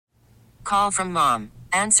Call from mom.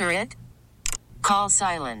 Answer it. Call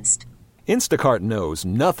silenced. Instacart knows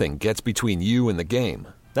nothing gets between you and the game.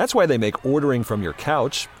 That's why they make ordering from your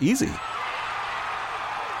couch easy.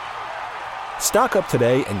 Stock up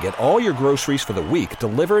today and get all your groceries for the week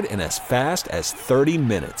delivered in as fast as 30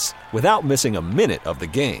 minutes without missing a minute of the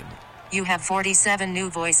game. You have 47 new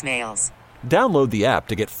voicemails. Download the app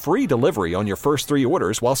to get free delivery on your first 3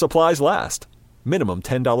 orders while supplies last. Minimum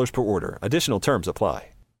 $10 per order. Additional terms apply.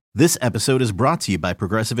 This episode is brought to you by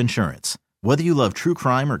Progressive Insurance. Whether you love true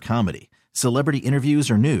crime or comedy, celebrity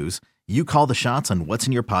interviews or news, you call the shots on what's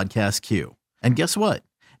in your podcast queue. And guess what?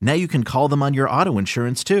 Now you can call them on your auto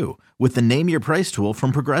insurance too with the Name Your Price tool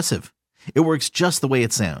from Progressive. It works just the way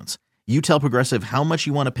it sounds. You tell Progressive how much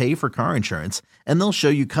you want to pay for car insurance, and they'll show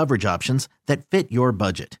you coverage options that fit your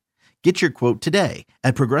budget. Get your quote today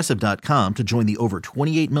at Progressive.com to join the over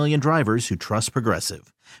 28 million drivers who trust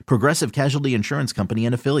Progressive. Progressive Casualty Insurance Company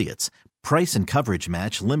and Affiliates. Price and coverage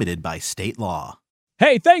match limited by state law.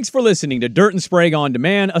 Hey, thanks for listening to Dirt and Sprague On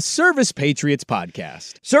Demand, a Service Patriots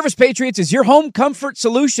podcast. Service Patriots is your home comfort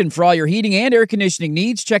solution for all your heating and air conditioning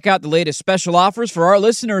needs. Check out the latest special offers for our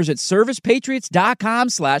listeners at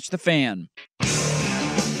servicepatriots.com/thefan.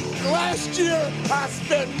 Last year, I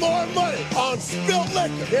spent more money on spilled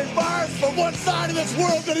liquor in bars from one side of this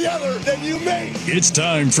world to the other than you made. It's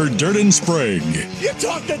time for Dirt and Sprague. You're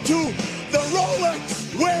talking to the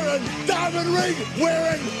Rolex wearing, diamond ring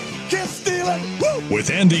wearing, kiss stealing, woo! With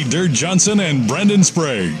Andy Dirt Johnson and Brendan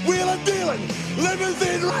Sprague. Wheeling dealing,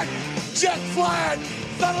 limousine riding, jet flying,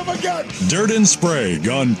 son of a gun. Dirt and Sprague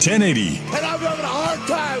on 1080. And I'm having a hard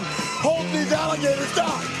time holding these alligators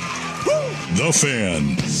down. Woo! The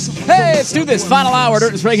Fan. Hey, let's do this. Final hour,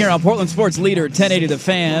 Dirt and Sprague here on Portland Sports Leader, 1080 The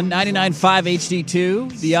Fan, 99.5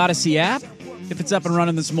 HD2, the Odyssey app, if it's up and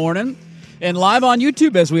running this morning, and live on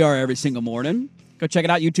YouTube as we are every single morning. Go check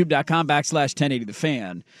it out, youtube.com/1080 The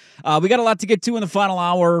Fan. We got a lot to get to in the final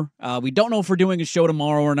hour. We don't know if we're doing a show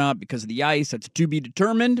tomorrow or not because of the ice. That's to be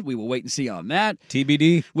determined. We will wait and see on that.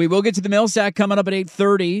 TBD. We will get to the mail sack coming up at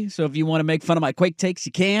 8:30. So if you want to make fun of my Quake takes,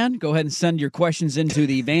 you can. Go ahead and send your questions into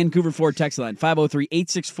the Vancouver Ford text line,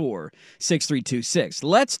 503-864-6326.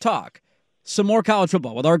 Let's talk some more college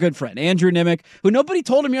football with our good friend, Andrew Nemec, who nobody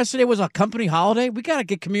told him yesterday was a company holiday. We got to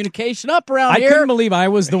get communication up around here. I couldn't believe I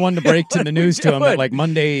was the one to break to the news to him that, like,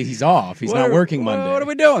 Monday he's off. He's not working Monday. What are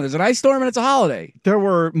we doing? There's an ice storm and it's a holiday. There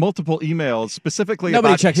were multiple emails specifically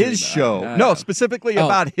Nobody about checks his show. Specifically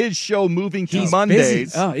about his show moving to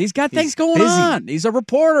Mondays. Oh, he's got things going on. He's a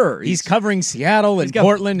reporter. He's covering Seattle and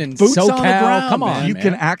Portland and boots SoCal. on the ground, Come on, You man.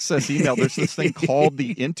 can access email. There's this thing called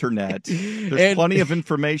the internet. There's plenty of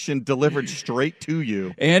information delivered straight to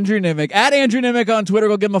you. Andrew Nemec, at Andrew Nemec on Twitter.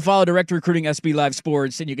 Go give him a follow. Director Recruiting, SB Live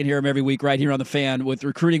Sports, and you can hear him every week right here on The Fan with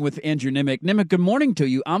Recruiting with Andrew Nemec. Nemec, good morning to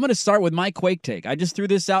you. I'm going to start with my Quake take. I just threw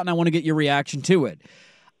this out, and I want to get your reaction to it.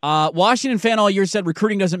 Washington fan all year said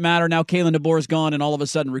recruiting doesn't matter. Now Kalen DeBoer's gone, and all of a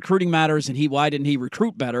sudden recruiting matters, and why didn't he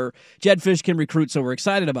recruit better? Jed Fish can recruit, so we're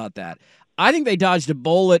excited about that. I think they dodged a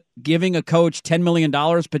bullet giving a coach $10 million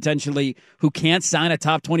potentially who can't sign a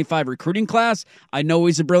top 25 recruiting class. I know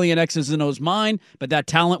he's a brilliant X's and O's mind, but that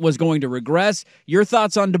talent was going to regress. Your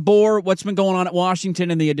thoughts on DeBoer, what's been going on at Washington,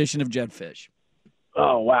 and the addition of Jed Fish?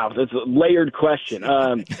 Oh, wow. That's a layered question.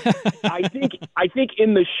 I think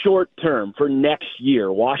in the short term for next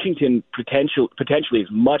year, Washington potentially is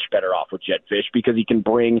much better off with Jed Fish because he can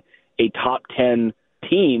bring a top 10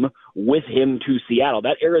 team with him to Seattle.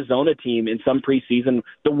 That Arizona team in some preseason,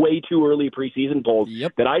 the way too early preseason polls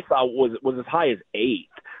that I saw was as high as 8th.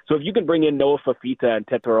 So if you can bring in Noah Fafita and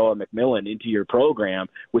Tetairoa McMillan into your program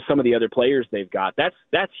with some of the other players they've got,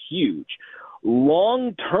 that's huge.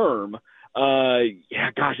 Long term,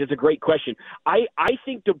 it's a great question. I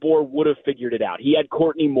think DeBoer would have figured it out. He had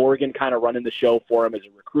Courtney Morgan kind of running the show for him as a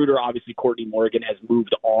recruiter. Obviously, Courtney Morgan has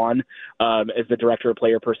moved on as the director of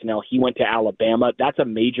player personnel. He went to Alabama. That's a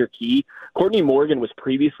major key. Courtney Morgan was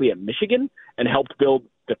previously at Michigan and helped build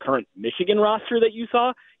the current Michigan roster that you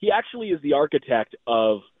saw. He actually is the architect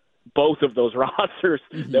of both of those rosters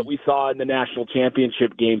that we saw in the national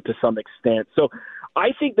championship game to some extent. So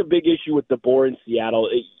I think the big issue with DeBoer in Seattle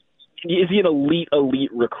is he an elite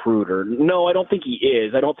recruiter? No, I don't think he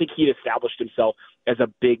is. I don't think he'd established himself as a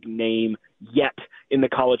big name yet in the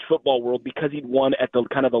college football world because he'd won at the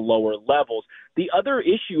kind of the lower levels. The other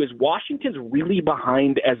issue is Washington's really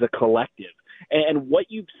behind as a collective. And what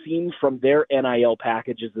you've seen from their NIL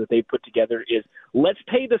packages that they put together is let's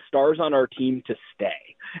pay the stars on our team to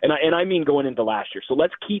stay. And I mean going into last year. So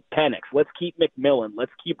let's keep Penix. Let's keep McMillan.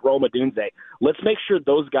 Let's keep Roma Dunze. Let's make sure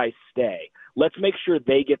those guys stay. let's make sure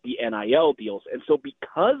they get the NIL deals. And so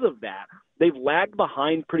because of that, they've lagged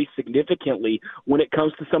behind pretty significantly when it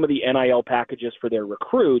comes to some of the NIL packages for their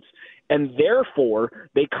recruits, and therefore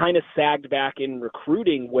they kind of sagged back in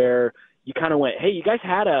recruiting where you kind of went, hey, you guys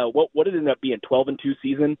had what did it end up being, 12-2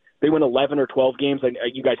 season? They win 11 or 12 games.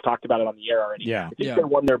 You guys talked about it on the air already. Yeah. I think they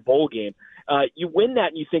won their bowl game. You win that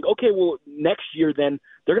and you think, okay, well, next year then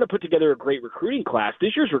they're going to put together a great recruiting class.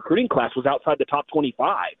 This year's recruiting class was outside the top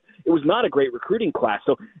 25. It was not a great recruiting class.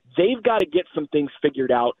 So they've got to get some things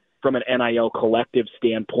figured out from an NIL collective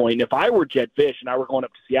standpoint. And if I were Jedd Fisch and I were going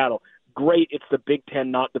up to Seattle, great, it's the Big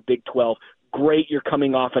Ten, not the Big 12. Great, you're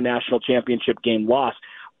coming off a national championship game loss.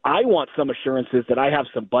 I want some assurances that I have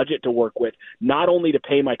some budget to work with, not only to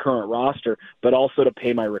pay my current roster, but also to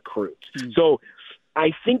pay my recruits. So I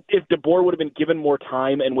think if DeBoer would have been given more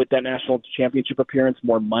time and with that national championship appearance,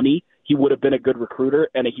 more money, he would have been a good recruiter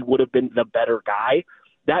and he would have been the better guy.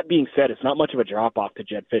 That being said, it's not much of a drop-off to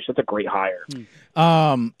Jedd Fisch. That's a great hire.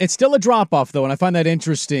 It's still a drop-off, though, and I find that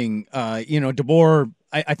interesting. DeBoer,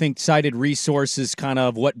 I think, cited resources, kind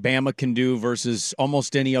of what Bama can do versus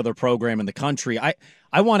almost any other program in the country.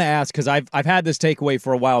 I want to ask, because I've had this takeaway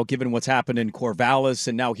for a while, given what's happened in Corvallis,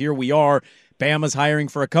 and now here we are. Bama's hiring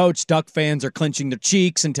for a coach. Duck fans are clenching their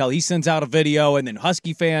cheeks until he sends out a video, and then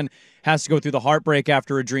Husky fan has to go through the heartbreak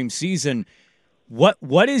after a dream season.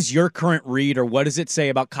 What is your current read, or what does it say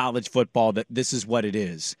about college football that this is what it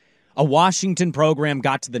is? A Washington program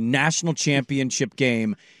got to the national championship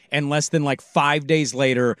game, and less than 5 days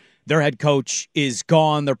later, their head coach is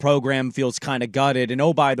gone. Their program feels kind of gutted. And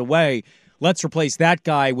oh, by the way, let's replace that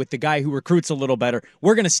guy with the guy who recruits a little better.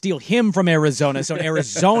 We're going to steal him from Arizona. So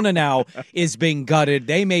Arizona now is being gutted.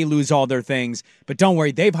 They may lose all their things, but don't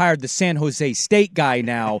worry, they've hired the San Jose State guy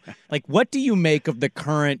now. What do you make of the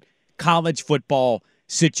current college football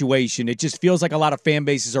situation? It just feels like a lot of fan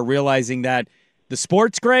bases are realizing that the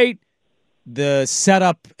sport's great, the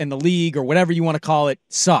setup and the league, or whatever you want to call it,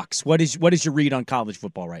 sucks. What is your read on college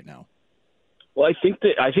football right now? Well,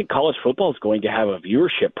 I think college football is going to have a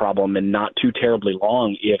viewership problem, and not too terribly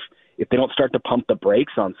long if they don't start to pump the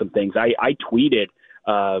brakes on some things. I tweeted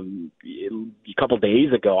a couple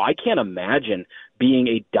days ago, I can't imagine being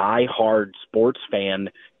a diehard sports fan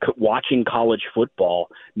watching college football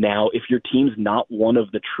now if your team's not one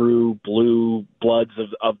of the true blue bloods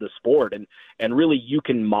of the sport. And really, you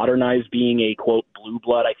can modernize being a, quote, blue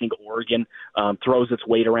blood. I think Oregon throws its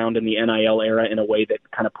weight around in the NIL era in a way that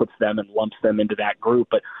kind of puts them and lumps them into that group.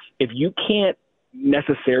 But if you can't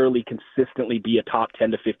necessarily consistently be a top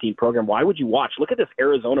 10 to 15 program, why would you watch? Look at this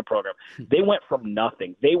Arizona program. They went from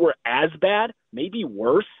nothing. They were as bad, maybe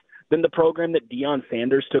worse, than the program that Deion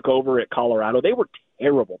Sanders took over at Colorado. They were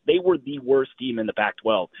terrible. They were the worst team in the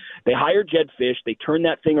Pac-12. They hired Jedd Fisch. They turned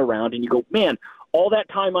that thing around, and you go, man, all that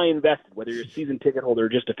time I invested, whether you're a season ticket holder or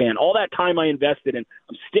just a fan, all that time I invested, and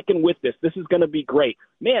I'm sticking with this. This is going to be great.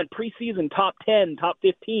 Man, preseason top 10, top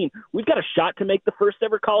 15, we've got a shot to make the first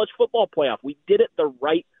ever college football playoff. We did it the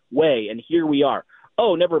right way, and here we are.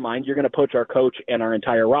 Oh, never mind, you're going to poach our coach and our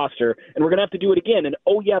entire roster, and we're going to have to do it again. And,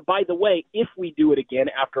 oh, yeah, by the way, if we do it again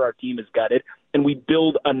after our team is gutted and we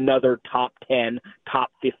build another top 10, top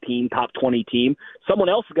 15, top 20 team, someone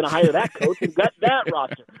else is going to hire that coach and gut that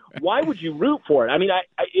roster. Why would you root for it? I mean,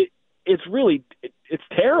 it's really it's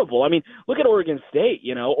terrible. I mean, look at Oregon State.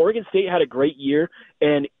 Oregon State had a great year,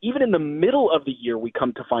 and even in the middle of the year, we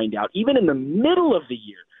come to find out, even in the middle of the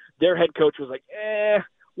year, their head coach was like,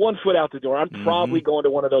 one foot out the door. I'm probably going to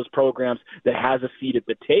one of those programs that has a seat at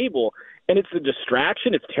the table. And it's a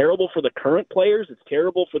distraction. It's terrible for the current players. It's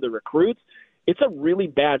terrible for the recruits. It's a really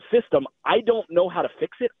bad system. I don't know how to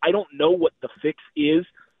fix it. I don't know what the fix is,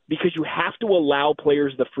 because you have to allow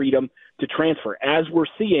players the freedom to transfer. As we're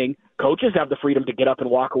seeing, coaches have the freedom to get up and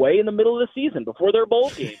walk away in the middle of the season before their bowl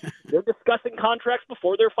game. They're discussing contracts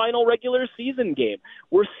before their final regular season game.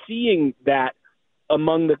 We're seeing that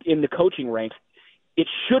in the coaching ranks. It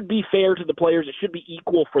should be fair to the players. It should be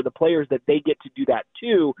equal for the players that they get to do that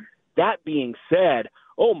too. That being said,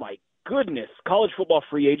 oh my goodness, college football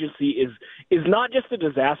free agency is not just a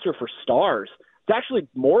disaster for stars. It's actually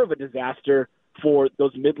more of a disaster for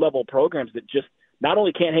those mid-level programs that just not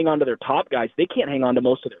only can't hang on to their top guys, they can't hang on to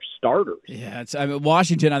most of their starters. Yeah,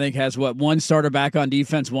 Washington, I think, has, one starter back on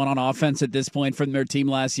defense, one on offense at this point from their team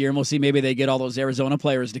last year, and we'll see maybe they get all those Arizona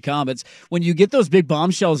players to come. It's when you get those big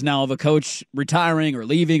bombshells now of a coach retiring or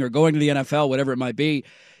leaving or going to the NFL, whatever it might be,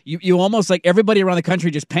 you almost like everybody around the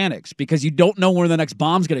country just panics because you don't know where the next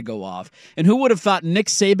bomb's going to go off. And who would have thought Nick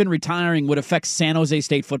Saban retiring would affect San Jose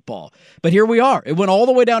State football? But here we are. It went all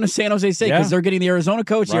the way down to San Jose State because they're getting the Arizona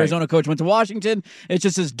coach. The Arizona coach went to Washington. It's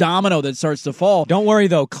just this domino that starts to fall. Don't worry,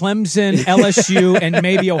 though. Clemson, LSU, and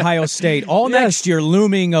maybe Ohio State. All next year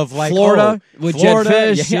looming of like Florida with Jedd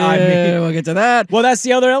Fisch. Yeah, I mean, we'll get to that. Well, that's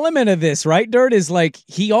the other element of this, right, Dirt? Is like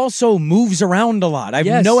he also moves around a lot. I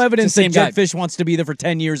have no evidence that Jedd Fisch wants to be there for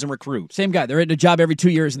 10 years and recruit. Same guy. They're at a job every 2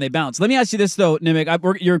 years and they bounce. Let me ask you this, though,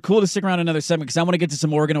 Nemec. You're cool to stick around another segment because I want to get to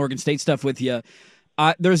some Oregon State stuff with you.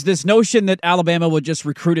 There's this notion that Alabama would just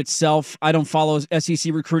recruit itself. I don't follow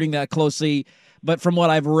SEC recruiting that closely, but from what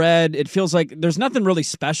I've read, it feels like there's nothing really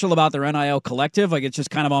special about their NIL collective. Like it's just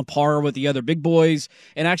kind of on par with the other big boys.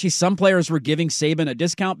 And actually, some players were giving Saban a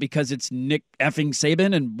discount because it's Nick effing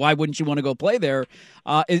Saban, and why wouldn't you want to go play there?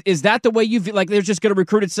 Is that the way you feel? Like they're just going to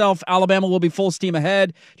recruit itself? Alabama will be full steam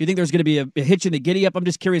ahead. Do you think there's going to be a hitch in the giddy up? I'm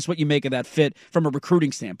just curious what you make of that fit from a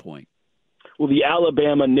recruiting standpoint. Well, the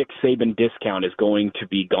Alabama Nick Saban discount is going to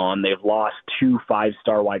be gone. They've lost 2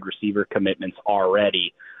 5-star wide receiver commitments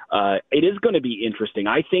already. It is going to be interesting.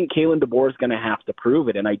 I think Kalen DeBoer is going to have to prove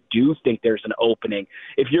it, and I do think there's an opening.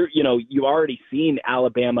 If you've already seen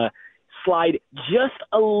Alabama slide just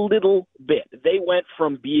a little bit. They went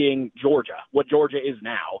from being Georgia, what Georgia is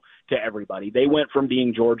now, to everybody. They went from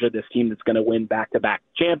being Georgia, this team that's going to win back-to-back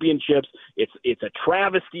championships. It's a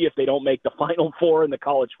travesty if they don't make the Final Four in the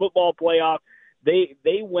college football playoff.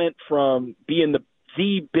 They went from being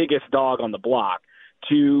the biggest dog on the block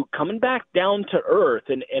to coming back down to earth.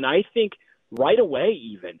 And I think right away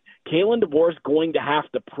even, Kalen DeBoer is going to have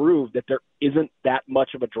to prove that there isn't that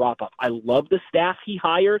much of a drop-off. I love the staff he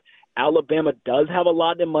hired. Alabama does have a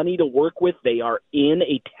lot of money to work with. They are in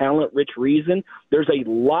a talent-rich region. There's a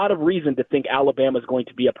lot of reason to think Alabama is going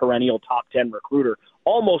to be a perennial top 10 recruiter,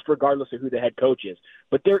 almost regardless of who the head coach is.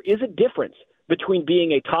 But there is a difference between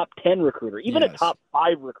being a top 10 recruiter, even a top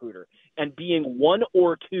 5 recruiter, and being 1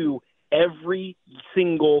 or 2 every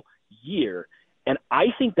single year. And I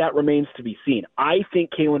think that remains to be seen. I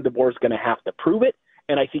think Kalen DeBoer is going to have to prove it,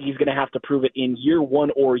 and I think he's going to have to prove it in year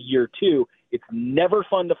 1 or year 2. It's never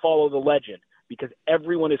fun to follow the legend because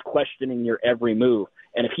everyone is questioning your every move.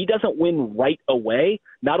 And if he doesn't win right away,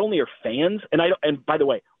 not only are fans, and by the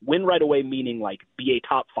way, win right away meaning like be a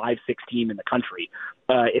top 5-6 team in the country.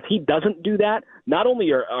 If he doesn't do that, not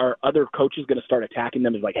only are other coaches going to start attacking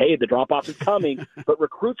them as like, hey, the drop-off is coming, but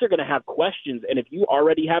recruits are going to have questions. And if you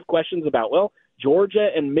already have questions about, well, Georgia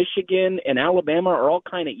and Michigan and Alabama are all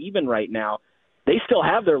kind of even right now, they still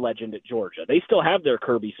have their legend at Georgia. They still have their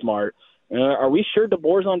Kirby Smart. Are we sure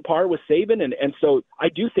DeBoer's on par with Saban? And so I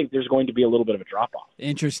do think there's going to be a little bit of a drop-off.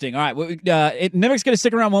 Interesting. All right. Well, Nemec's going to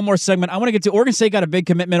stick around one more segment. I want to get to Oregon State got a big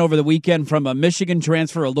commitment over the weekend from a Michigan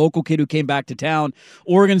transfer, a local kid who came back to town.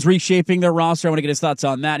 Oregon's reshaping their roster. I want to get his thoughts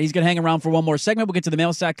on that. He's going to hang around for one more segment. We'll get to the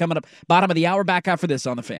mail sack coming up bottom of the hour. Back after this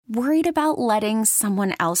on The Fan. Worried about letting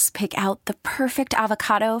someone else pick out the perfect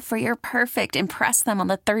avocado for your perfect impress them on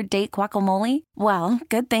the third date guacamole? Well,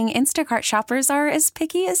 good thing Instacart shoppers are as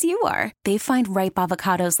picky as you are. They find ripe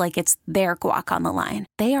avocados like it's their guac on the line.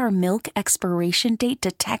 They are milk expiration date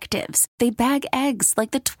detectives. They bag eggs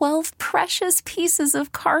like the 12 precious pieces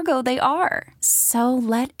of cargo they are. So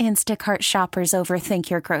let Instacart shoppers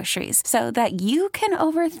overthink your groceries so that you can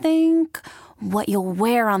overthink what you'll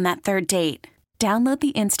wear on that third date. Download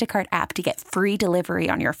the Instacart app to get free delivery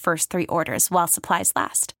on your first 3 orders while supplies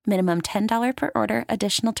last. Minimum $10 per order.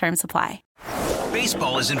 Additional terms apply.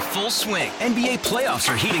 Baseball is in full swing. NBA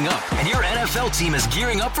playoffs are heating up, and your NFL team is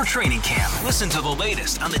gearing up for training camp. Listen to the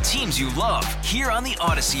latest on the teams you love here on the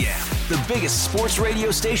Odyssey app. The biggest sports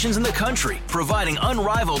radio stations in the country, providing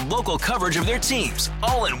unrivaled local coverage of their teams,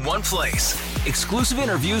 all in one place. Exclusive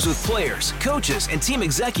interviews with players, coaches, and team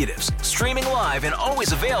executives, streaming live and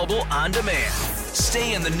always available on demand.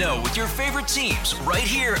 Stay in the know with your favorite teams right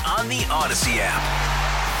here on the Odyssey app.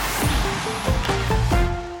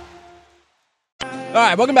 All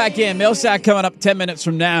right, welcome back in. Mail sack coming up 10 minutes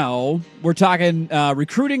from now. We're talking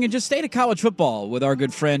recruiting and just state of college football with our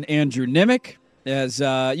good friend Andrew Nemec. As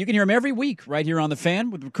you can hear him every week right here on The Fan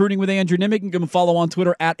with Recruiting with Andrew Nemec. You can give him a follow on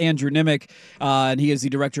Twitter at Andrew Nemec. And he is the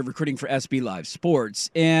Director of Recruiting for SB Live Sports.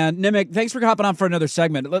 And Nemec, thanks for hopping on for another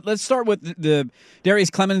segment. Let's start with the Darius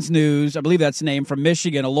Clemens news. I believe that's the name, from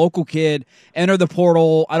Michigan, a local kid, enter the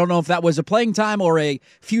portal. I don't know if that was a playing time or a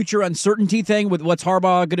future uncertainty thing with what's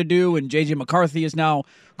Harbaugh going to do, and J.J. McCarthy is now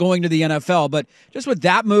going to the NFL. But just with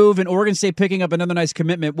that move and Oregon State picking up another nice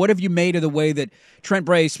commitment, what have you made of the way that Trent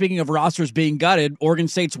Bray, speaking of rosters being gutted, Oregon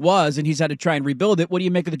State's was, and he's had to try and rebuild it? What do you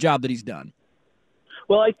make of the job that he's done?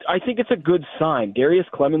 Well, I think it's a good sign. Darius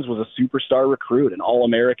Clemens was a superstar recruit, an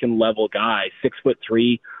All-American level guy,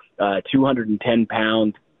 6'3", 210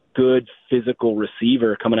 pounds, good physical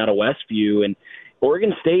receiver coming out of Westview. And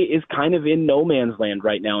Oregon State is kind of in no man's land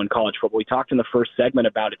right now in college football. We talked in the first segment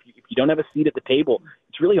about if you don't have a seat at the table,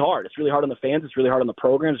 it's really hard. It's really hard on the fans. It's really hard on the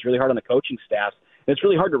programs. It's really hard on the coaching staffs. And it's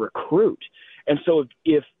really hard to recruit. And so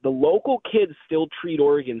if the local kids still treat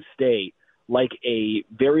Oregon State like a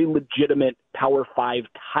very legitimate Power 5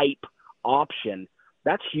 type option,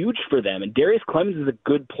 that's huge for them. And Darius Clemens is a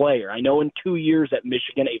good player. I know in 2 years at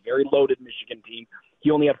Michigan, a very loaded Michigan team,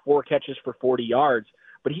 he only had 4 catches for 40 yards,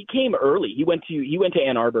 but he came early. He went to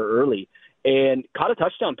Ann Arbor early and caught a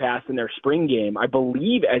touchdown pass in their spring game, I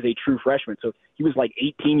believe, as a true freshman. So he was like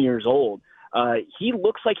 18 years old. He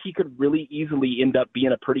looks like he could really easily end up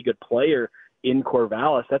being a pretty good player in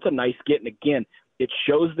Corvallis. That's a nice get. And again, it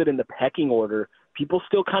shows that in the pecking order, people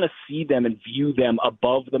still kind of see them and view them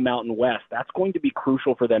above the Mountain West. That's going to be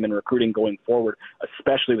crucial for them in recruiting going forward,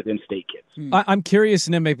 especially with in-state kids. I'm curious,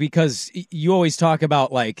 Nemec, because you always talk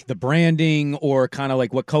about like the branding or kind of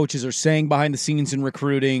like what coaches are saying behind the scenes in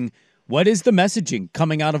recruiting. What is the messaging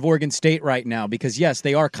coming out of Oregon State right now? Because, yes,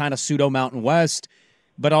 they are kind of pseudo Mountain West,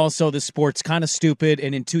 but also the sport's kind of stupid.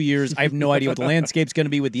 And in 2 years, I have no idea what the landscape's going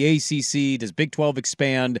to be with the ACC. Does Big 12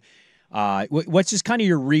 expand? What's just kind of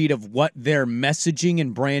your read of what their messaging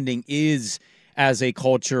and branding is as a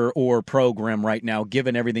culture or program right now,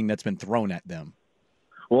 given everything that's been thrown at them?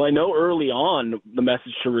 Well, I know early on the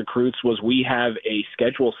message to recruits was we have a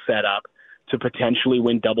schedule set up to potentially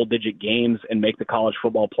win double-digit games and make the college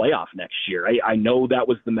football playoff next year. I know that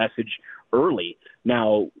was the message early.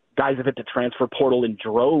 Now, guys have hit the transfer portal in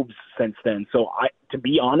droves since then. So to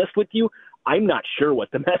be honest with you, I'm not sure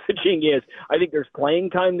what the messaging is. I think there's playing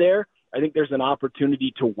time there. I think there's an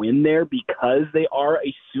opportunity to win there because they are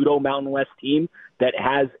a pseudo Mountain West team that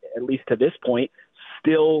has, at least to this point,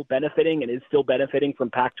 still benefiting and is still benefiting from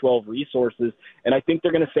Pac-12 resources. And I think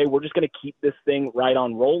they're going to say, we're just going to keep this thing right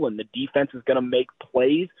on rolling. The defense is going to make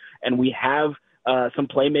plays, and we have some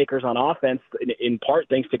playmakers on offense, in part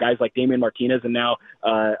thanks to guys like Damian Martinez and now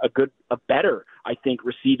a better, I think,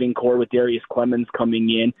 receiving core with Darius Clemens coming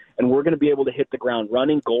in. And we're going to be able to hit the ground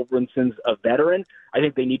running. Goldbrinson's a veteran. I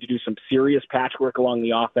think they need to do some serious patchwork along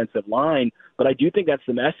the offensive line, but I do think that's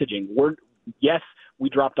the messaging. Yes, we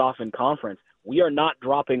dropped off in conference. We are not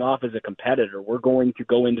dropping off as a competitor. We're going to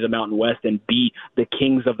go into the Mountain West and be the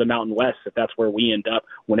kings of the Mountain West if that's where we end up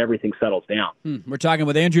when everything settles down. We're talking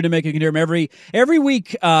with Andrew Nemec. You can hear him every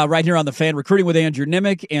week right here on The Fan, recruiting with Andrew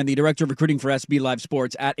Nemec and the director of recruiting for SB Live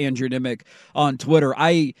Sports at Andrew Nemec on Twitter.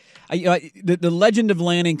 The legend of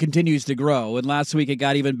Lanning continues to grow, and last week it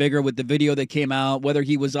got even bigger with the video that came out. Whether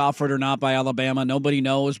he was offered or not by Alabama, nobody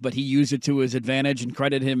knows, but he used it to his advantage and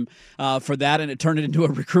credit him for that, and it turned it into a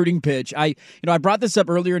recruiting pitch. I brought this up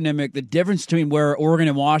earlier, Nemec, the difference between where Oregon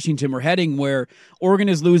and Washington were heading, where Oregon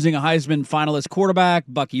is losing a Heisman finalist quarterback,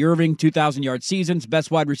 Bucky Irving, 2,000-yard seasons,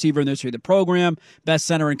 best wide receiver in the history of the program, best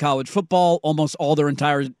center in college football, almost all their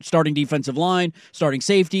entire starting defensive line, starting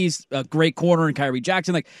safeties, a great corner in Kyrie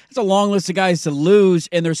Jackson. It's a long list of guys to lose,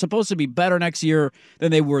 and they're supposed to be better next year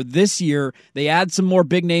than they were this year. They add some more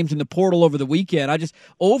big names in the portal over the weekend.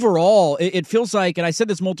 Overall, it feels like, and I said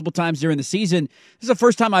this multiple times during the season, this is the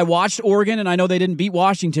first time I watched Oregon, and I know they didn't beat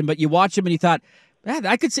Washington, but you watch them and you thought,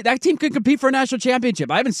 I could see that team could compete for a national championship.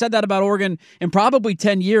 I haven't said that about Oregon in probably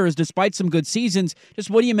 10 years, despite some good seasons. Just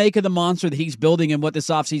what do you make of the monster that he's building and what this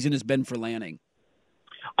offseason has been for Lanning?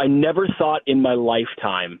 I never thought in my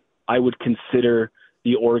lifetime I would consider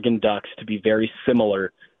the Oregon Ducks to be very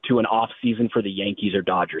similar to an offseason for the Yankees or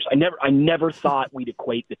Dodgers. I never thought we'd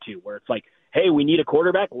equate the two, where it's like, hey, we need a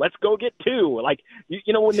quarterback, let's go get two. Like,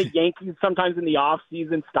 you know, when the Yankees sometimes in the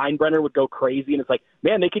offseason, Steinbrenner would go crazy, and it's like,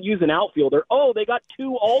 man, they could use an outfielder. Oh, they got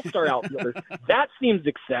 2 all-star outfielders. That seems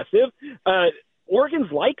excessive.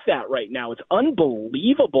 Oregon's like that right now. It's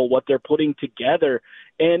unbelievable what they're putting together,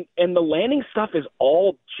 and the Lanning stuff is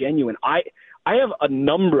all genuine. I have a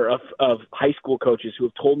number of high school coaches who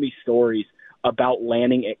have told me stories about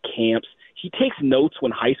Lanning at camps. He takes notes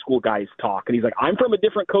when high school guys talk, and he's like, I'm from a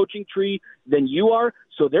different coaching tree than you are,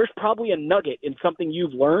 so there's probably a nugget in something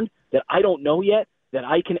you've learned that I don't know yet that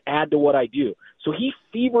I can add to what I do. So he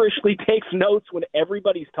feverishly takes notes when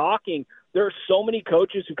everybody's talking. There are so many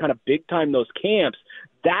coaches who kind of big-time those camps.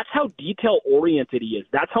 That's how detail-oriented he is.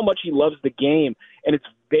 That's how much he loves the game, and it's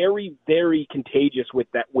very, very contagious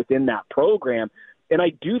within that program. And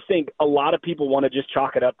I do think a lot of people want to just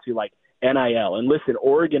chalk it up to, like, NIL. And listen,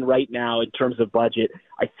 Oregon right now, in terms of budget,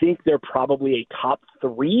 I think they're probably a top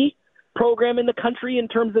 3 program in the country in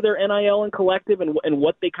terms of their NIL and collective and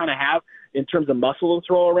what they kind of have in terms of muscle to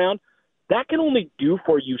throw around. That can only do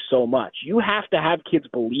for you so much. You have to have kids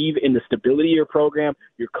believe in the stability of your program,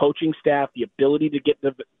 your coaching staff, the ability to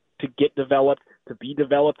get developed, to be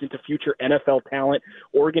developed into future NFL talent.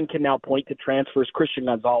 Oregon can now point to transfers, Christian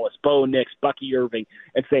Gonzalez, Bo Nix, Bucky Irving,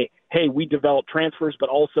 and say, hey, we develop transfers, but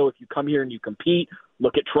also if you come here and you compete,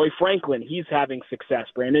 look at Troy Franklin. He's having success.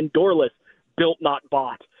 Brandon Dorless, built, not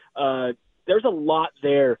bought. There's a lot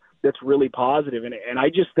there that's really positive. And I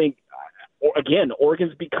just think, again,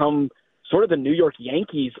 Oregon's become sort of the New York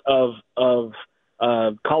Yankees of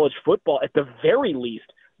college football. At the very least,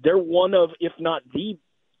 they're one of, if not the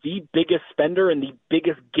biggest spender and the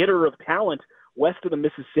biggest getter of talent west of the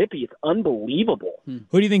Mississippi. It's unbelievable. Who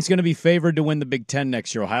do you think is going to be favored to win the Big Ten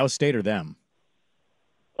next year, Ohio State or them?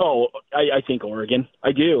 Oh, I think Oregon.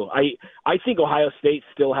 I do. I think Ohio State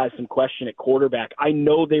still has some question at quarterback. I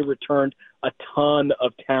know they returned a ton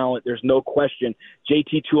of talent. There's no question.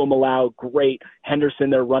 JT Tuimalau, great. Henderson,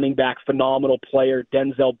 their running back, phenomenal player.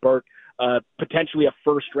 Denzel Burke, potentially a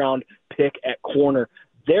first-round pick at corner.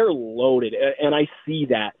 They're loaded, and I see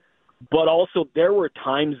that. But also there were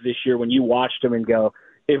times this year when you watched them and go,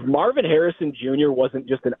 if Marvin Harrison Jr. wasn't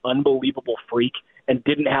just an unbelievable freak and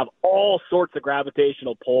didn't have all sorts of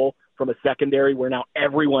gravitational pull from a secondary where now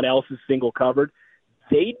everyone else is single covered,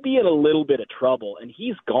 they'd be in a little bit of trouble, and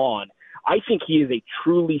he's gone. I think he is a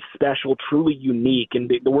truly special, truly unique, and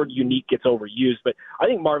the word unique gets overused, but I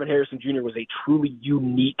think Marvin Harrison Jr. was a truly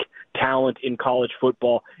unique talent in college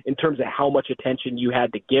football in terms of how much attention you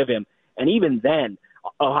had to give him. And even then,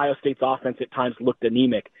 Ohio State's offense at times looked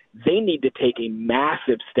anemic. They need to take a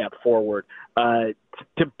massive step forward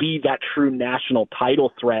to be that true national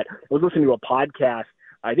title threat. I was listening to a podcast,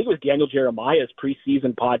 I think it was Daniel Jeremiah's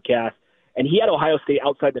preseason podcast, and he had Ohio State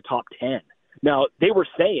outside the top 10. Now, they were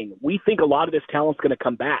saying, we think a lot of this talent's going to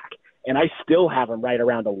come back, and I still have them right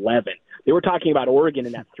around 11. They were talking about Oregon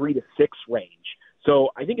in that 3 to 6 range. So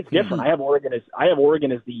I think it's different. I have Oregon as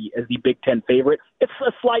the Big Ten favorite. It's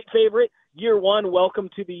a slight favorite. Year one, welcome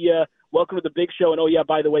to the big show. And oh yeah,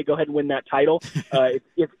 by the way, go ahead and win that title.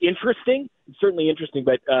 It's interesting. It's certainly interesting.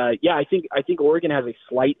 But yeah, I think Oregon has a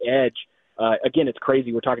slight edge. Again, it's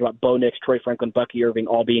crazy. We're talking about Bo Nix, Troy Franklin, Bucky Irving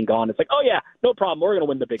all being gone. It's like, oh yeah, no problem. We're going to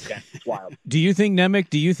win the Big Ten. It's wild. Do you think,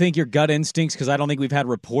 Nemec, your gut instincts, because I don't think we've had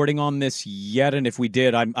reporting on this yet, and if we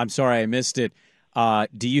did, I'm sorry I missed it.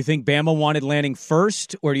 Do you think Bama wanted Lanning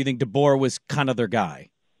first, or do you think DeBoer was kind of their guy?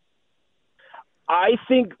 I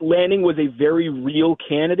think Lanning was a very real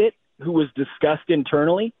candidate who was discussed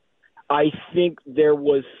internally. I think there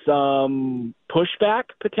was some pushback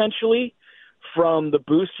potentially from the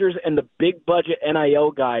boosters and the big budget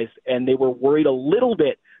NIL guys, and they were worried a little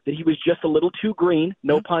bit that he was just a little too green,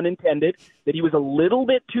 no pun intended, that he was a little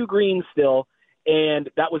bit too green still, and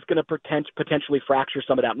that was going to potentially fracture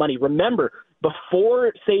some of that money. Remember,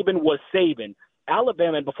 before Saban was Saban,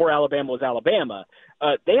 Alabama, and before Alabama was Alabama,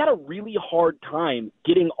 they had a really hard time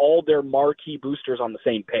getting all their marquee boosters on the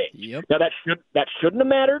same page. Yep. Now, that shouldn't have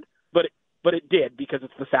mattered, but it did because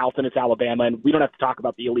it's the South and it's Alabama, and we don't have to talk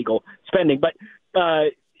about the illegal spending. But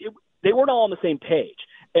they weren't all on the same page.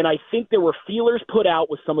 And I think there were feelers put out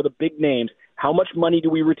with some of the big names. How much money do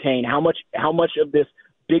we retain? How much of this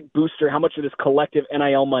big booster, how much of this collective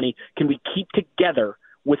NIL money can we keep together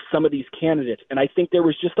with some of these candidates? And I think there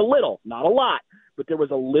was just a little, not a lot, but there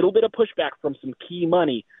was a little bit of pushback from some key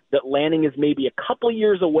money that Lanning is maybe a couple of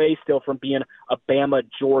years away still from being a Bama,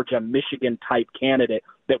 Georgia, Michigan type candidate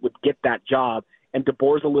that would get that job. And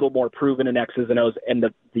DeBoer's a little more proven in X's and O's, and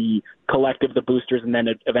the collective, the boosters, and then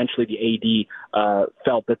eventually the AD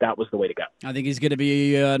felt that was the way to go. I think he's going to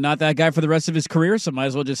be not that guy for the rest of his career, so might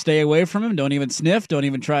as well just stay away from him. Don't even sniff. Don't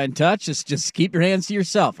even try and touch. Just keep your hands to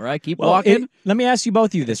yourself, all right? Keep walking. Let me ask you both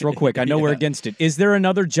of you this real quick. I know we're against it. Is there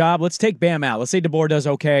another job? Let's take Bam out. Let's say DeBoer does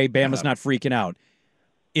okay. Bama's not freaking out.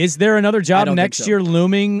 Is there another job next year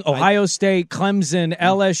looming? Ohio State, Clemson,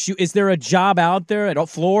 LSU. Is there a job out there at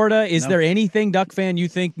Florida? Is there anything, Duck fan, you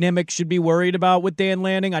think Nemec should be worried about with Dan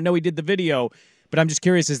Lanning? I know he did the video, but I'm just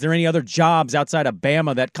curious, is there any other jobs outside of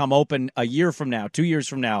Bama that come open a year from now, 2 years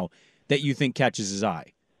from now, that you think catches his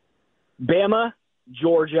eye? Bama,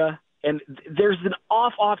 Georgia, and there's an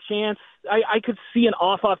off chance. I could see an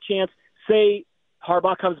off chance. Say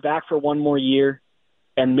Harbaugh comes back for one more year,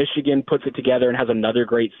 and Michigan puts it together and has another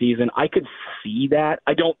great season. I could see that.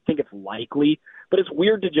 I don't think it's likely, but it's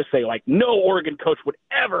weird to just say, like, no Oregon coach would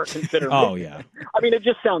ever consider Michigan. Yeah. I mean, it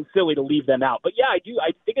just sounds silly to leave them out. But, yeah, I do.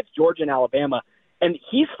 I think it's Georgia and Alabama. And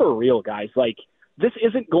he's for real, guys. Like, this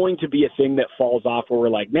isn't going to be a thing that falls off where we're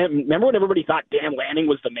like, man, remember when everybody thought Dan Lanning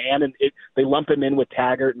was the man and they lump him in with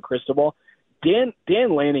Taggart and Cristobal? Dan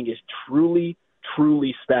Lanning is truly,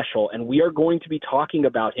 truly special, and we are going to be talking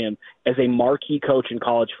about him as a marquee coach in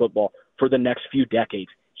college football for the next few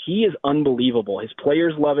decades. He is unbelievable. His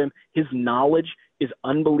players love him. His knowledge is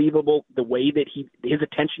unbelievable. The way that his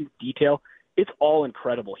attention to detail, it's all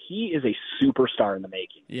incredible. He is a superstar in the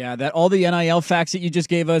making. Yeah, that all the NIL facts that you just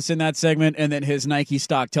gave us in that segment, and then his Nike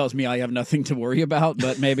stock tells me I have nothing to worry about,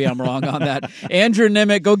 but maybe I'm wrong on that. Andrew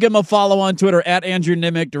Nemec, go give him a follow on Twitter, at Andrew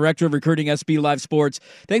Nemec, Director of Recruiting, SB Live Sports.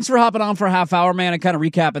 Thanks for hopping on for a half hour, man, and kind of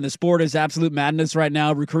recapping. The sport is absolute madness right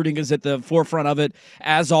now. Recruiting is at the forefront of it,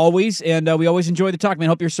 as always, and we always enjoy the talk, man.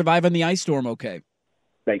 Hope you're surviving the ice storm okay.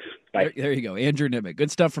 Thanks. Bye. There you go. Andrew Nemec.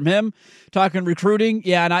 Good stuff from him. Talking recruiting.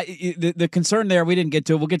 Yeah, and the concern there, we didn't get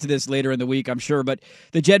to it. We'll get to this later in the week, I'm sure. But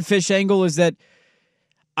the Jedd Fisch angle is that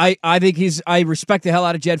I think I respect the hell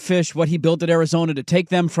out of Jedd Fisch, what he built at Arizona to take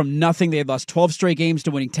them from nothing. They had lost 12 straight games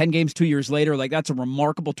to winning 10 games 2 years later. Like, that's a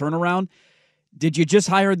remarkable turnaround. Did you just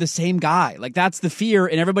hire the same guy? Like, that's the fear.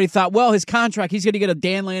 And everybody thought, well, his contract, he's going to get a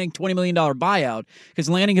Dan Lanning $20 million buyout because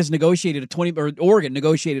Lanning has negotiated Oregon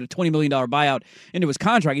negotiated a $20 million buyout into his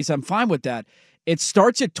contract. He said, I'm fine with that. It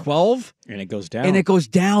starts at 12. And it goes down. And it goes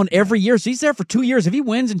down every year. So he's there for 2 years. If he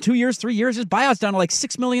wins in 2 years, 3 years, his buyout's down to like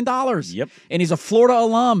 $6 million. Yep. And he's a Florida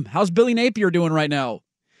alum. How's Billy Napier doing right now?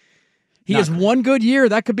 He has one good year.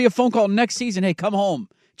 That could be a phone call next season. Hey, come home.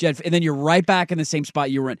 Jedd, and then you're right back in the same spot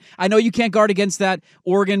you were in. I know you can't guard against that.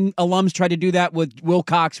 Oregon alums tried to do that with Will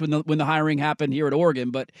Cox when the hiring happened here at Oregon,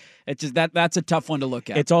 but it's just that's a tough one to look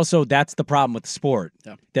at. It's also that's the problem with the sport,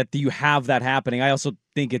 that you have that happening. I also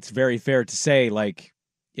think it's very fair to say, like,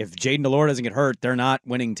 if Jaden Delore doesn't get hurt, they're not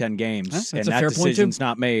winning 10 games, and that decision's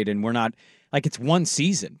not made, and we're not like it's one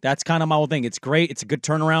season. That's kind of my whole thing. It's great. It's a good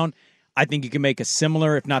turnaround. I think you can make a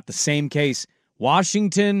similar, if not the same case.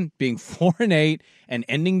 Washington being 4-8 and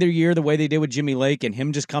ending their year the way they did with Jimmy Lake and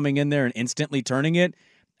him just coming in there and instantly turning it,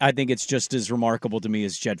 I think it's just as remarkable to me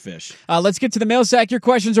as Jedd Fisch. Let's get to the mail sack. Your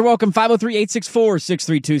questions are welcome.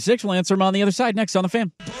 503-864-6326. We'll answer them on the other side next on The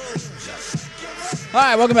Fan. All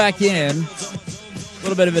right, welcome back in. A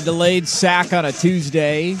little bit of a delayed sack on a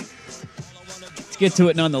Tuesday. Let's get to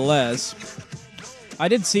it nonetheless. I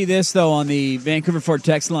did see this, though, on the Vancouver Ford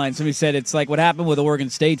text line. Somebody said it's like what happened with Oregon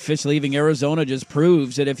State. Fisch leaving Arizona just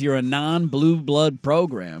proves that if you're a non-blue blood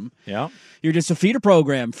program, you're just a feeder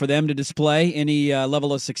program for them to display any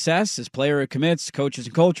level of success as player commits, coaches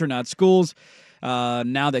and culture, not schools.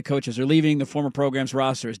 Now that coaches are leaving, the former program's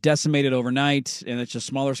roster is decimated overnight, and it's just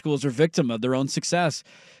smaller schools are victim of their own success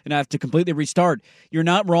and have to completely restart. You're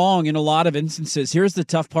not wrong in a lot of instances. Here's the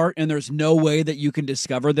tough part, and there's no way that you can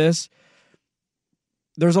discover this.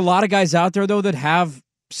 There's a lot of guys out there, though, that have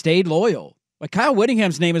stayed loyal. Like Kyle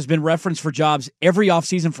Whittingham's name has been referenced for jobs every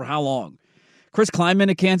offseason for how long? Chris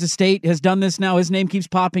Kleinman at Kansas State has done this now. His name keeps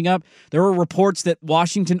popping up. There were reports that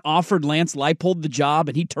Washington offered Lance Leipold the job,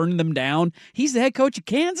 and he turned them down. He's the head coach of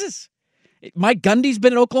Kansas. Mike Gundy's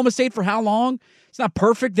been at Oklahoma State for how long? It's not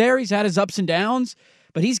perfect there. He's had his ups and downs.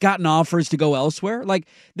 But he's gotten offers to go elsewhere. Like,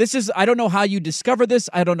 this is, I don't know how you discover this.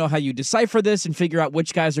 I don't know how you decipher this and figure out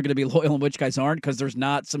which guys are going to be loyal and which guys aren't, because there's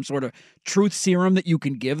not some sort of truth serum that you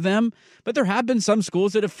can give them. But there have been some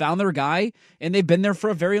schools that have found their guy, and they've been there for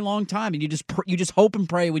a very long time. And you just hope and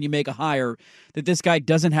pray when you make a hire that this guy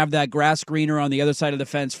doesn't have that grass greener on the other side of the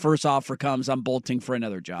fence. First offer comes, I'm bolting for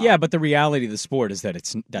another job. Yeah, but the reality of the sport is that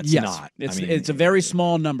that's not. It's a very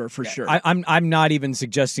small number for sure. I'm not even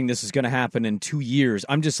suggesting this is going to happen in 2 years.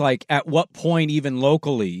 I'm just like, at what point, even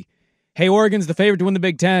locally, hey, Oregon's the favorite to win the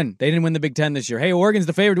Big Ten. They didn't win the Big Ten this year. Hey, Oregon's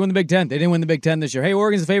the favorite to win the Big Ten. They didn't win the Big Ten this year. Hey,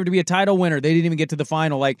 Oregon's the favorite to be a title winner. They didn't even get to the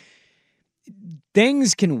final. Like,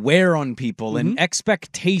 things can wear on people, and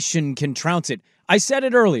expectation can trounce it. I said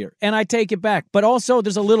it earlier, and I take it back. But also,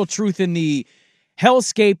 there's a little truth in the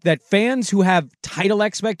hellscape that fans who have title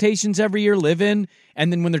expectations every year live in,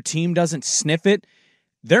 and then when their team doesn't sniff it,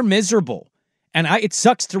 they're miserable. And it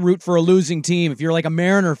sucks to root for a losing team if you're like a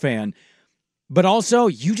Mariner fan. But also,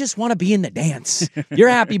 you just want to be in the dance. You're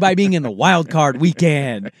happy by being in the wild card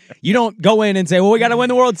weekend. You don't go in and say, well, we got to win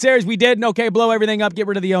the World Series. We did. Okay, blow everything up, get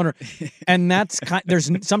rid of the owner. And that's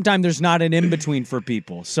sometimes there's not an in-between for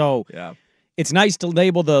people. So it's nice to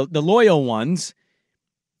label the loyal ones.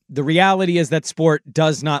 The reality is that sport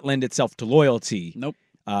does not lend itself to loyalty. Nope.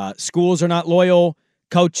 Schools are not loyal.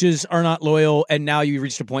 Coaches are not loyal, and now you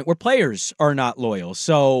reached a point where players are not loyal.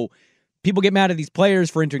 So people get mad at these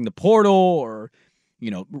players for entering the portal or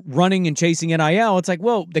running and chasing NIL. It's like,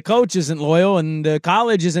 well, the coach isn't loyal and the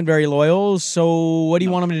college isn't very loyal, so what do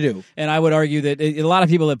you want them to do? And I would argue that a lot of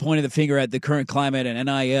people have pointed the finger at the current climate and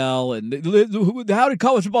NIL and how did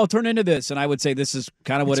college football turn into this? And I would say this is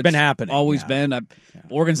kind of what it's been happening. Always been.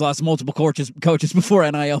 Oregon's lost multiple coaches before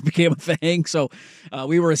NIL became a thing, so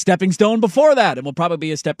we were a stepping stone before that, and we'll probably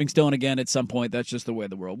be a stepping stone again at some point. That's just the way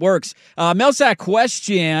the world works. Mailsack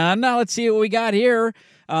question. Now let's see what we got here.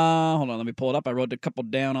 Hold on, let me pull it up. I wrote a couple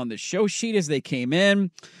down on the show sheet as they came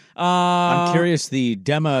in. I'm curious the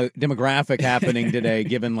demographic happening today,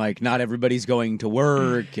 given not everybody's going to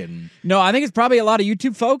work and. No, I think it's probably a lot of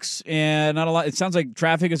YouTube folks and not a lot. It sounds like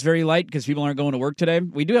traffic is very light because people aren't going to work today.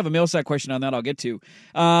 We do have a mailsack question on that. I'll get to.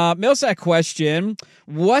 Mailsack question: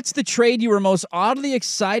 what's the trade you were most oddly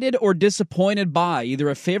excited or disappointed by? Either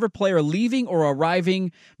a favorite player leaving or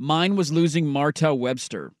arriving. Mine was losing Martell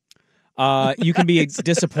Webster. You can be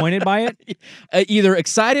disappointed by it? Either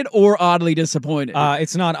excited or oddly disappointed.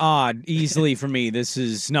 It's not odd. Easily for me, this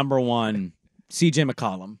is number one, CJ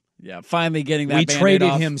McCollum. Yeah, finally getting that We Band-Aid traded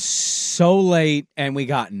off. him so late, and we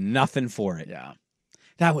got nothing for it. Yeah.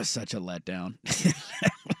 That was such a letdown.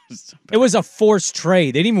 It was a forced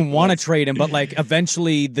trade. They didn't even want to trade him, but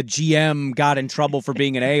eventually the GM got in trouble for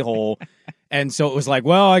being an a-hole. And so it was like,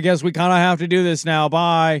 well, I guess we kind of have to do this now.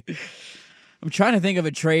 Bye. I'm trying to think of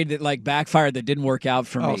a trade that backfired that didn't work out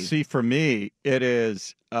for me. Oh, see, for me, it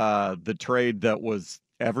is the trade that was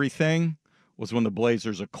everything was when the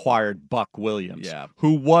Blazers acquired Buck Williams,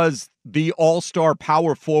 who was the all-star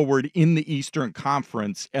power forward in the Eastern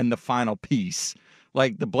Conference and the final piece.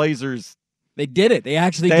 The Blazers, they did it. They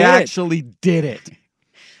actually did it.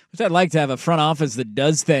 What's that like to have a front office that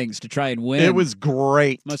does things to try and win? It was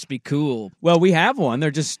great. Must be cool. Well, we have one.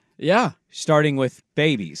 They're just starting with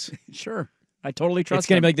babies. Sure. I totally trust It's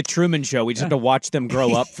going to them. be like the Truman Show. We just have to watch them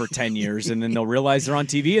grow up for 10 years, and then they'll realize they're on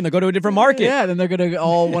TV, and they'll go to a different market. Yeah, then they're going to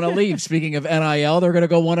all want to leave. Speaking of NIL, they're going to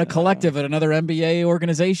go want a collective at another NBA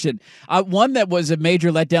organization. One that was a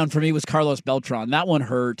major letdown for me was Carlos Beltran. That one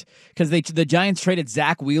hurt because the Giants traded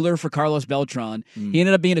Zach Wheeler for Carlos Beltran. He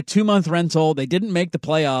ended up being a 2-month rental. They didn't make the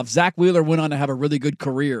playoffs. Zach Wheeler went on to have a really good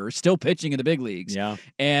career, still pitching in the big leagues. Yeah.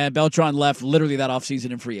 And Beltran left literally that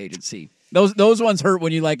offseason in free agency. Those ones hurt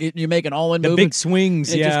when you make an all-in move. The big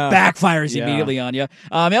swings, it just backfires immediately on you.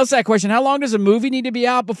 Mailsack question, how long does a movie need to be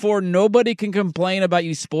out before nobody can complain about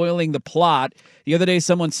you spoiling the plot? The other day,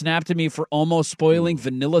 someone snapped at me for almost spoiling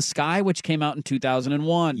Vanilla Sky, which came out in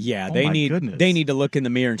 2001. Yeah, they need to look in the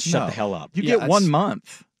mirror and shut the hell up. You get 1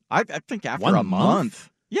 month. I think after a month.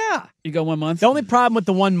 Yeah. You go 1 month? The only problem with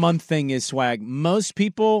the 1 month thing is, Swag, most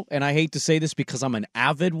people, and I hate to say this because I'm an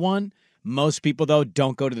avid one, most people, though,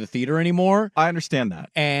 don't go to the theater anymore. I understand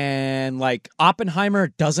that. And, Oppenheimer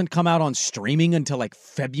doesn't come out on streaming until,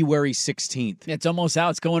 February 16th. It's almost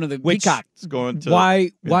out. It's going to the Peacock. It's going to...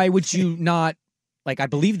 Why would you not... I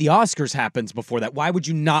believe the Oscars happens before that. Why would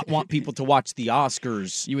you not want people to watch the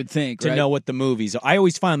Oscars? You would think, to know what the movies are. I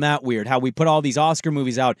always find that weird, how we put all these Oscar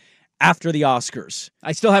movies out after the Oscars.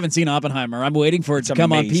 I still haven't seen Oppenheimer. I'm waiting for it to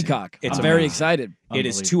come on Peacock. I'm very excited. It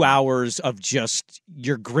is 2 hours of just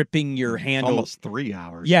you're gripping your handle. Almost 3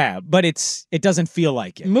 hours. Yeah, but it doesn't feel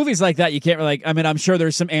like it. Movies like that, you can't really... I'm sure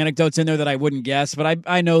there's some anecdotes in there that I wouldn't guess, but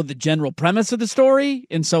I know the general premise of the story,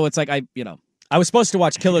 and so it's I was supposed to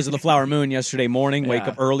watch Killers of the Flower Moon yesterday morning, wake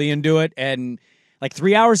up early and do it, and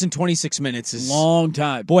 3 hours and 26 minutes is... long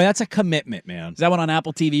time. Boy, that's a commitment, man. Is that one on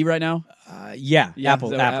Apple TV right now? Yeah,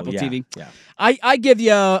 Apple TV. Yeah. I give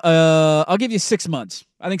you I'll give you 6 months.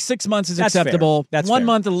 I think 6 months is acceptable. That's 1 fair.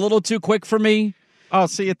 month a little too quick for me. Oh,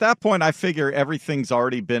 see, at that point, I figure everything's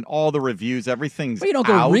already been, all the reviews, everything's But you don't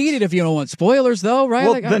go out. read it if you don't want spoilers, though, right?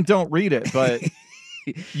 Well, then don't read it, but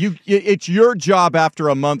it's your job after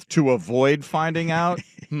a month to avoid finding out.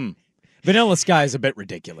 Vanilla Sky is a bit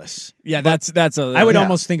ridiculous. Yeah, that's a... I would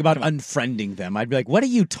almost think about unfriending them. I'd be like, what are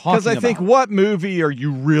you talking about? Because I think, what movie are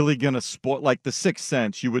you really going to spoil? Like The Sixth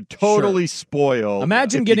Sense, you would totally spoil.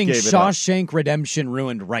 Imagine getting if you gave it up. Shawshank Redemption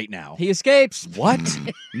ruined right now. He escapes. What?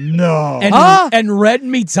 No. And Red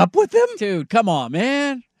meets up with him? Dude, come on,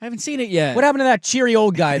 man. I haven't seen it yet. What happened to that cheery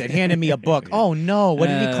old guy that handed me a book? Oh, no. What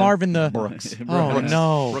did he carve in the... Brooks. Oh,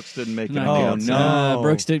 no. Brooks didn't make it. Oh, no.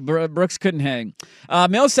 Brooks couldn't hang.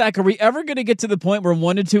 Mailsack, are we ever going to get to the point where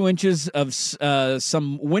 1 to 2 inches of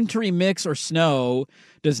some wintry mix or snow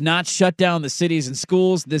does not shut down the cities and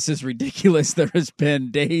schools? This is ridiculous. There has been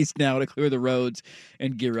days now to clear the roads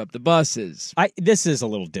and gear up the buses. This is a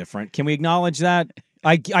little different. Can we acknowledge that?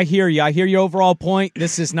 I hear you. I hear your overall point.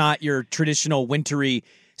 This is not your traditional wintry...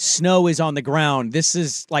 Snow is on the ground. This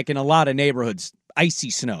is in a lot of neighborhoods, icy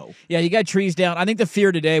snow. Yeah, you got trees down. I think the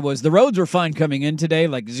fear today was the roads were fine coming in today,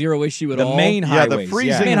 like zero issue at all. The main highways. Yeah, the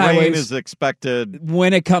freezing rain is expected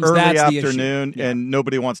when it comes early that's afternoon, and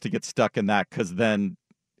nobody wants to get stuck in that because then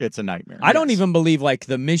it's a nightmare. I don't even believe like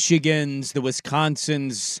the Michigans, the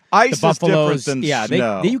Wisconsins, ice the Buffaloes. Is different than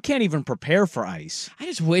snow. You can't even prepare for ice. I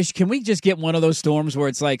just wish, can we just get one of those storms where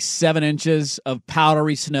it's like 7 inches of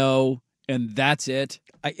powdery snow and that's it?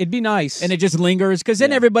 It'd be nice. And it just lingers, because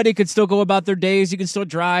then everybody could still go about their days. You can still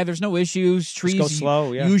drive. There's no issues. Trees just go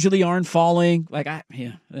slow, usually aren't falling.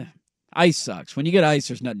 Ice sucks. When you get ice,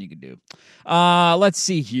 there's nothing you can do. Let's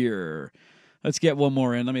see here. Let's get one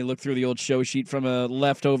more in. Let me look through the old show sheet from a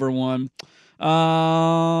leftover one.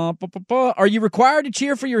 Are you required to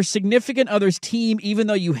cheer for your significant other's team even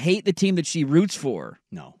though you hate the team that she roots for?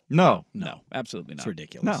 No. No, absolutely not. It's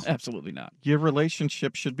ridiculous. No, absolutely not. Your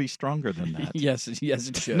relationship should be stronger than that. Yes,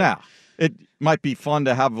 it should. Now, it might be fun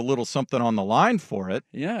to have a little something on the line for it.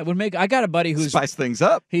 Yeah, it would make. I got a buddy who's spice things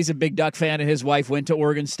up. He's a big Duck fan, and his wife went to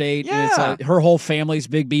Oregon State. Yeah, and it's like her whole family's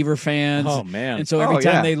big Beaver fans. Oh man! And so every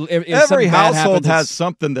time every household has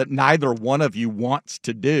something that neither one of you wants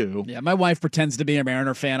to do. Yeah, my wife pretends to be a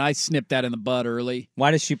Mariner fan. I snipped that in the bud early.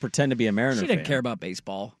 Why does she pretend to be a Mariner fan? She didn't care about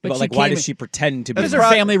baseball. But like, why does she pretend to be? Because her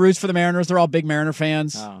family roots for the Mariners. They're all big Mariner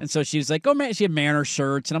fans, and so she's like, "Oh man," she had Mariner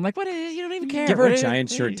shirts, and I'm like, "What? You don't even care." Give her a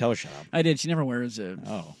giant shirt. Tell her shut up. I did. She never wears it.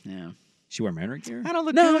 Oh, yeah. She wear Mariner gear? I don't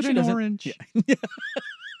look good in orange. Yeah.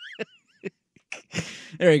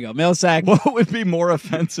 There you go. Mail sack. What would be more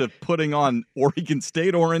offensive, putting on Oregon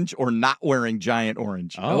State orange or not wearing giant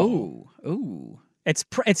orange? Oh.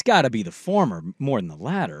 It's got to be the former more than the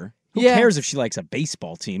latter. Who cares if she likes a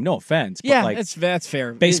baseball team? No offense. But that's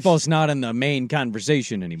fair. Baseball's not in the main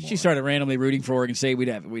conversation anymore. She started randomly rooting for Oregon State. We'd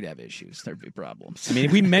have issues. There'd be problems. I mean,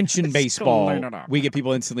 if we mention baseball, we get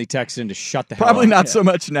people instantly texting to shut the hell Probably up. not so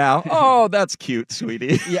much now. Oh, that's cute,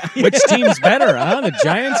 sweetie. Yeah. Which team's better, huh? The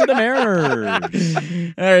Giants or the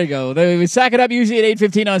Mariners? There you go. We sack it up usually at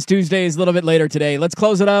 8:15 on Tuesdays, a little bit later today. Let's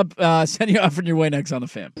close it up. Send you off on your way next on the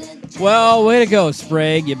Fan. Well, way to go,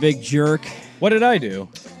 Sprague, you big jerk. What did I do?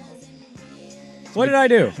 What did I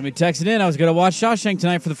do? Somebody texted in. I was going to watch Shawshank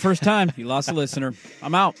tonight for the first time. You lost a listener.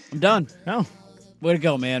 I'm out. I'm done. Oh. Way to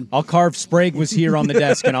go, man. I'll carve Sprague was here on the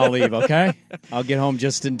desk and I'll leave, okay? I'll get home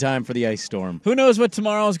just in time for the ice storm. Who knows what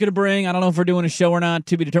tomorrow is going to bring? I don't know if we're doing a show or not.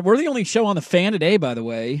 To be determined. We're the only show on the Fan today, by the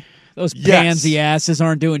way. Those pansy asses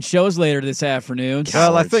aren't doing shows later this afternoon.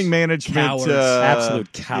 Well, I think management...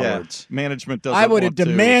 absolute cowards. Yeah, management doesn't I would have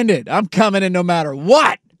demanded. I'm coming in no matter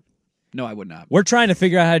what. No, I would not. We're trying to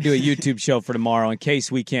figure out how to do a YouTube show for tomorrow in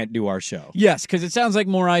case we can't do our show. Yes, because it sounds like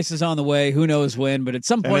more ice is on the way. Who knows when, but at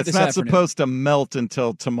some point this afternoon. It's not supposed to melt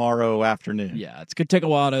until tomorrow afternoon. Yeah, it's going to take a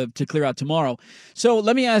while to clear out tomorrow. So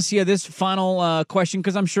let me ask you this final question,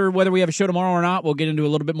 because I'm sure whether we have a show tomorrow or not, we'll get into a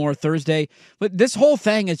little bit more Thursday. But this whole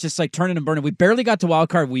thing is just like turning and burning. We barely got to Wild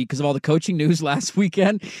Card Week because of all the coaching news last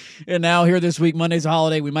weekend. And now here this week, Monday's a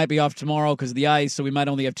holiday. We might be off tomorrow because of the ice, so we might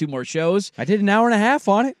only have 2 more shows. I did an hour and a half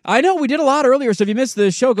on it. I know, we did a lot earlier. So if you missed the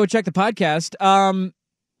show, go check the podcast.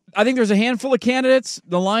 I think there's a handful of candidates.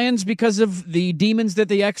 The Lions, because of the demons that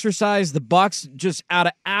they exercise. The Bucks, just out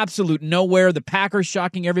of absolute nowhere. The Packers,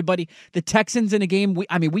 shocking everybody. The Texans in a game.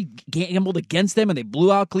 We gambled against them, and they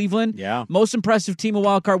blew out Cleveland. Yeah. Most impressive team of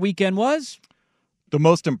Wild Card Weekend was? The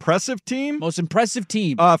most impressive team? Most impressive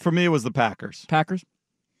team. For me, it was the Packers. Packers?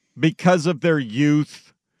 Because of their youth,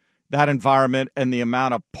 that environment, and the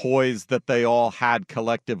amount of poise that they all had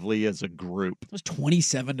collectively as a group. It was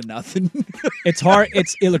 27-0. It's hard.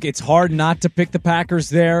 It's hard not to pick the Packers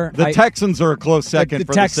there. The Texans are a close second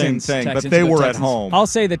for Texans, the same thing, but they were at home. I'll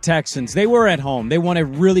say the Texans. They were at home. They won a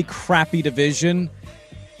really crappy division.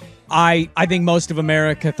 I think most of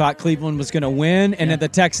America thought Cleveland was going to win, and if the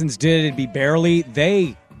Texans did, it'd be barely.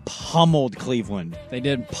 They pummeled Cleveland. They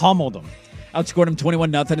did. Pummeled them. Outscored them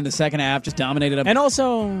 21-0 in the second half, just dominated them. And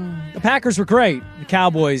also, the Packers were great. The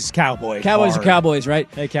Cowboys are hard. Cowboys,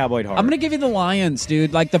 right? They cowboyed hard. I'm going to give you the Lions,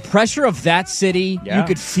 dude. Like, the pressure of that city, you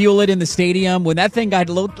could feel it in the stadium. When that thing got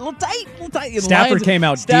a little tight. Stafford came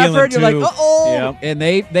out dealing, you're like, too. uh-oh. Yep. And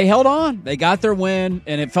they held on. They got their win,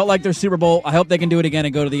 and it felt like their Super Bowl. I hope they can do it again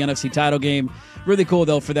and go to the NFC title game. Really cool,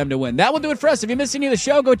 though, for them to win. That will do it for us. If you missed any of the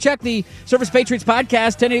show, go check the Surface Patriots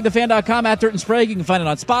podcast, 1080thefan.com, at Dirt and Sprague. You can find it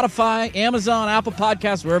on Spotify, Amazon, Apple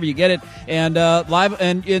Podcasts, wherever you get it, and live,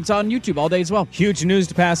 and it's on YouTube all day as well. Huge news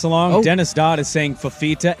to pass along. Dennis Dodd is saying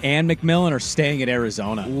Fafita and McMillan are staying at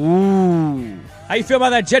Arizona. Ooh. How you feel about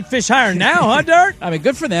that Jetfish hire now, huh, Dirt? I mean,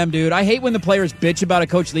 good for them, dude. I hate when the players bitch about a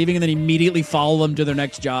coach leaving and then immediately follow them to their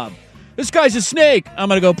next job. this guy's a snake. I'm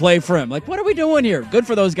going to go play for him. Like, what are we doing here? Good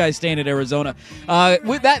for those guys staying at Arizona.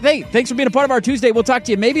 With that, hey, thanks for being a part of our Tuesday. We'll talk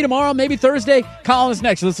to you maybe tomorrow, maybe Thursday. Colin is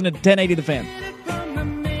next. Listen to 1080 The Fan.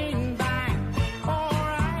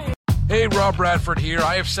 Hey, Rob Bradford here.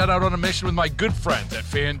 I have set out on a mission with my good friends at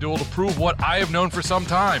FanDuel to prove what I have known for some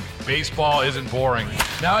time. Baseball isn't boring.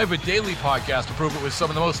 Now I have a daily podcast to prove it with some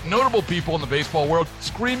of the most notable people in the baseball world,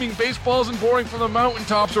 screaming baseball isn't boring from the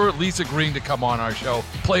mountaintops, or at least agreeing to come on our show.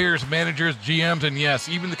 Players, managers, GMs, and yes,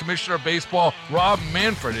 even the commissioner of baseball, Rob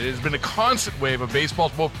Manfred. It has been a constant wave of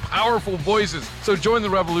baseball's most powerful voices. So join the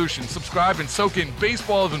revolution. Subscribe and soak in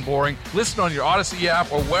Baseball Isn't Boring. Listen on your Odyssey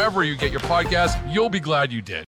app or wherever you get your podcasts. You'll be glad you did.